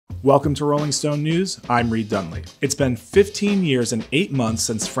Welcome to Rolling Stone News, I'm Reed Dunley. It's been 15 years and 8 months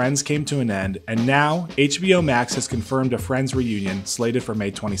since Friends came to an end, and now HBO Max has confirmed a Friends reunion slated for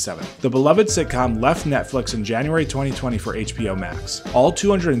May 27th. The beloved sitcom left Netflix in January 2020 for HBO Max. All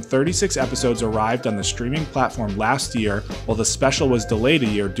 236 episodes arrived on the streaming platform last year, while the special was delayed a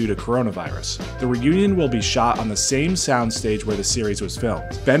year due to coronavirus. The reunion will be shot on the same soundstage where the series was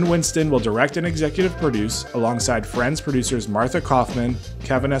filmed. Ben Winston will direct and executive produce, alongside Friends producers Martha Kaufman,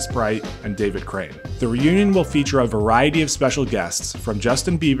 Kevin S. Bright, and David Crane. The reunion will feature a variety of special guests, from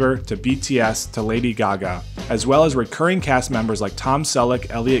Justin Bieber to BTS to Lady Gaga, as well as recurring cast members like Tom Selleck,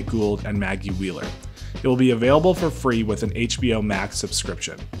 Elliot Gould, and Maggie Wheeler. It will be available for free with an HBO Max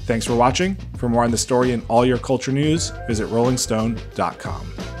subscription. Thanks for watching. For more on the story and all your culture news, visit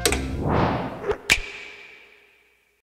rollingstone.com.